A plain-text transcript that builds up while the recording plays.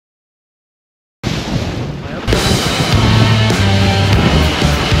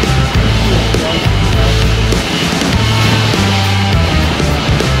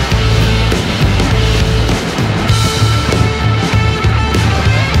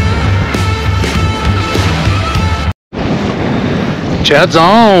Chad's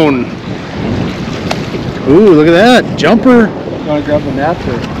on. Ooh, look at that. Jumper. You want to grab the net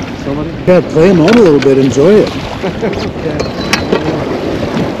or somebody? Yeah, play him out a little bit. Enjoy it. Okay.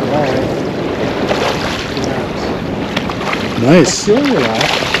 Alright. Nice.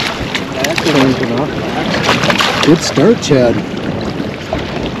 Excellent enough. Good start, Chad.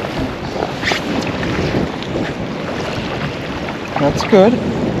 That's good.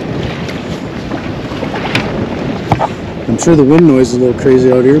 I'm sure the wind noise is a little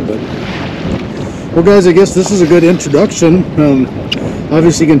crazy out here, but well, guys, I guess this is a good introduction.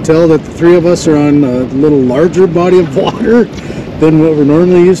 Obviously, you can tell that the three of us are on a little larger body of water than what we're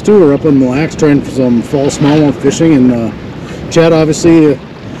normally used to. We're up in Mille Lacs trying for some fall smallmouth fishing, and Chad obviously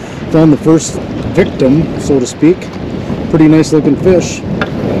found the first victim, so to speak. Pretty nice looking fish.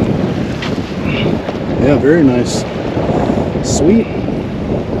 Yeah, very nice. Sweet.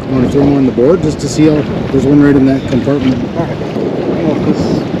 I want to throw them on the board just to see how. There's one right in that compartment.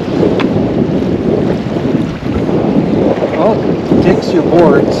 Oh, it takes your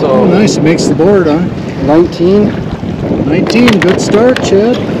board, so. Oh, nice. It makes the board, huh? 19. 19. Good start,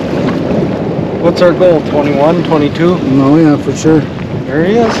 Chad. What's our goal? 21, 22? Oh, yeah, for sure. There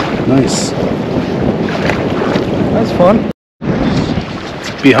he is. Nice. That's fun.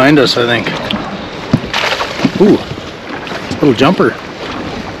 Behind us, I think. Ooh, little jumper.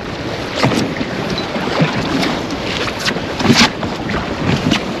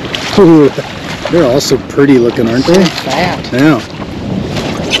 Ooh, they're also pretty looking, aren't they? Fat. Yeah.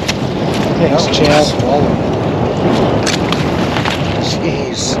 Thanks, Chad.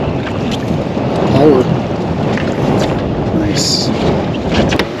 Jeez. Power. Nice.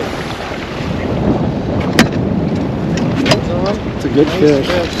 It's a good fish.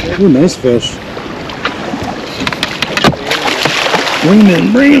 Ooh, nice fish. Bring him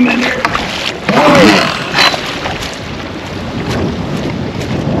in, bring him in here.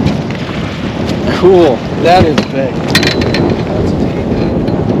 Cool. That is big.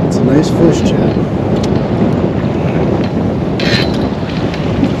 It's a nice fish, Chad.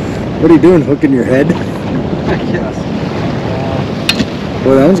 What are you doing, hooking your head? Yes.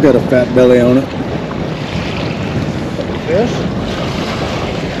 Boy, that one's got a fat belly on it. Fish?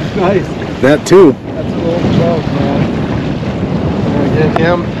 Nice. That too. That's a little trout, man. Gonna get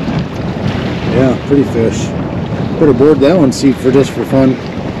him. Yeah, pretty fish. Put aboard that one, see, for just for fun.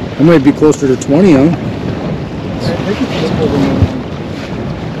 I might be closer to 20, huh? I think it's bigger than that.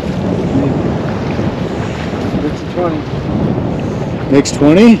 It's a 20. Makes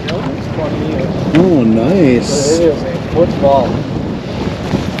 20? Nope, it's 20. Oh, nice. But it is a football.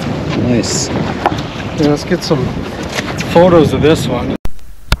 Nice. Yeah, let's get some photos of this one.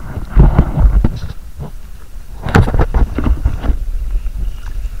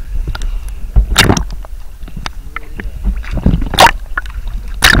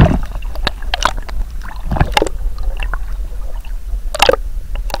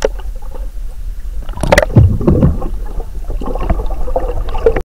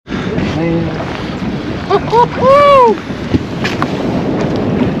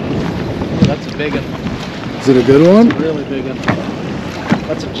 That's a big one. Is it a good one? It's a really big one.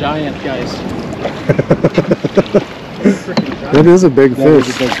 That's a giant, guys. That is a big That is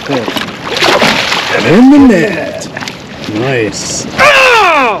fish. a big fish. And in the net. Nice.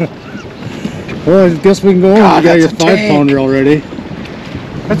 Oh! Well, I guess we can go on. God, You got your that's a 5-pounder already.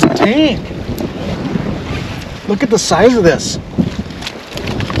 That's a tank. Look at the size of this.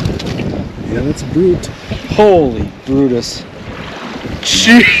 Yeah, that's a brute. Holy Brutus.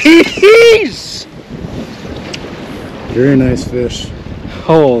 Jeez! Very nice fish.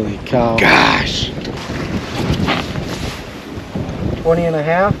 Holy cow. Gosh. 20 and a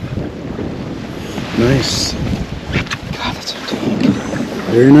half. Nice. God, that's a tank.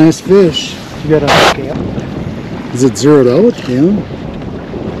 Very nice fish. You got a scale? Is it zeroed out? Yeah.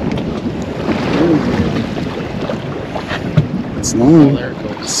 It's long. Oh, there it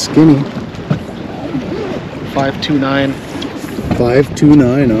goes. Skinny. 529.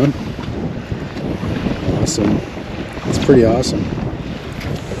 529, huh? Awesome. That's pretty awesome.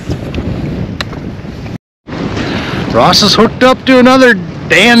 Ross is hooked up to another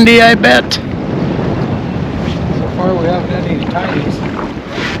dandy, I bet. So far we haven't had any tidies.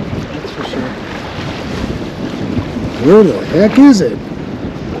 That's for sure. Where the heck is it?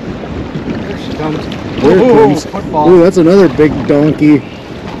 There she comes. There it Ooh, comes. football. Ooh, that's another big donkey.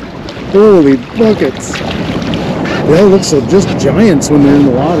 Holy buckets. They all look so just giants when they're in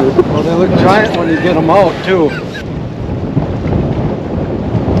the water. Well, they look giant when you get them out, too.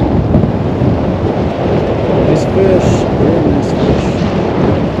 Nice fish. Very nice fish.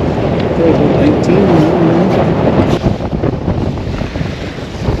 Okay, about 19.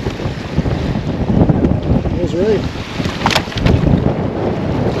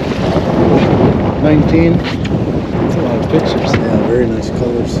 14. That's a lot of pictures. Yeah, very nice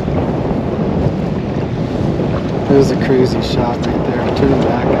colors. There's a crazy shot right there. Turn it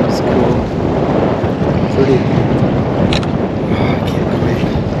back. That was cool. Pretty. Oh, I can't wait.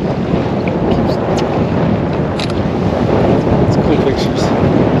 It's cool pictures.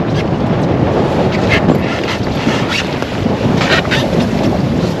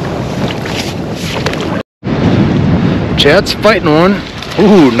 Chad's fighting one.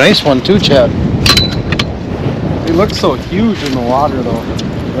 Ooh, nice one too, Chad. They look so huge in the water though.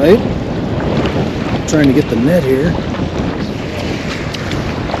 Right? Trying to get the net here.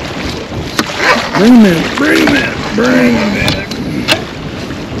 Bring him in, bring him in, bring him in.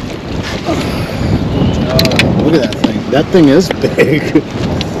 Look at that thing. That thing is big.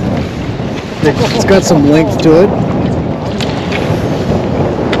 It's got some length to it.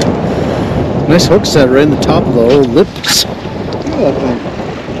 Nice hook set right in the top of the old lips. Look at that thing.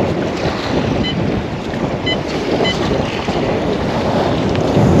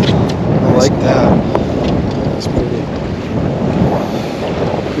 I like that. That's pretty.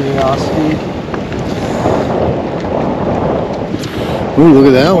 Curiosity. Ooh, look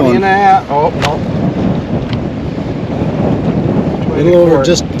at that 20 one. and a half. Oh, no.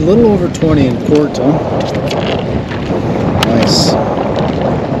 Just a little over 20 in quart, huh? Nice.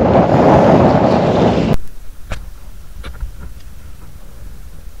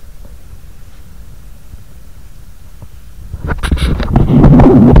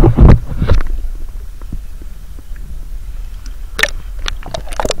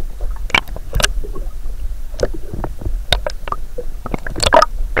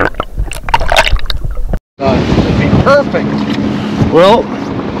 It'd be perfect. Well,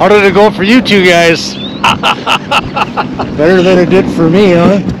 how did it go for you two guys? Better than it did for me,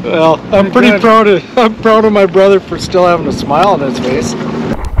 huh? Well, I'm proud of my brother for still having a smile on his face.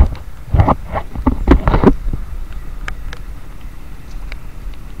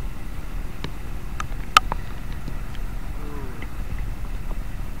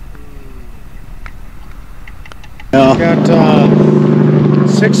 Yeah. Got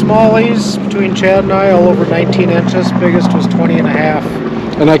 6 smallies between Chad and I, all over 19 inches. Biggest was 20 and a half.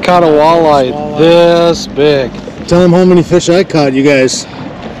 And I caught a walleye this big. Tell them how many fish I caught, you guys.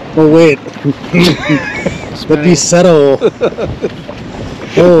 Oh, wait. Let me settle.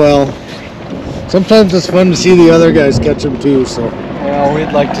 Oh, well. Sometimes it's fun to see the other guys catch them, too, so. Well,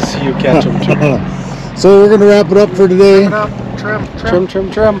 we'd like to see you catch them too. So we're going to wrap it up for today. Trim.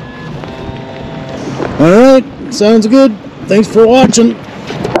 All right. Sounds good. Thanks for watching.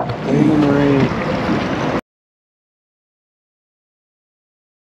 Big and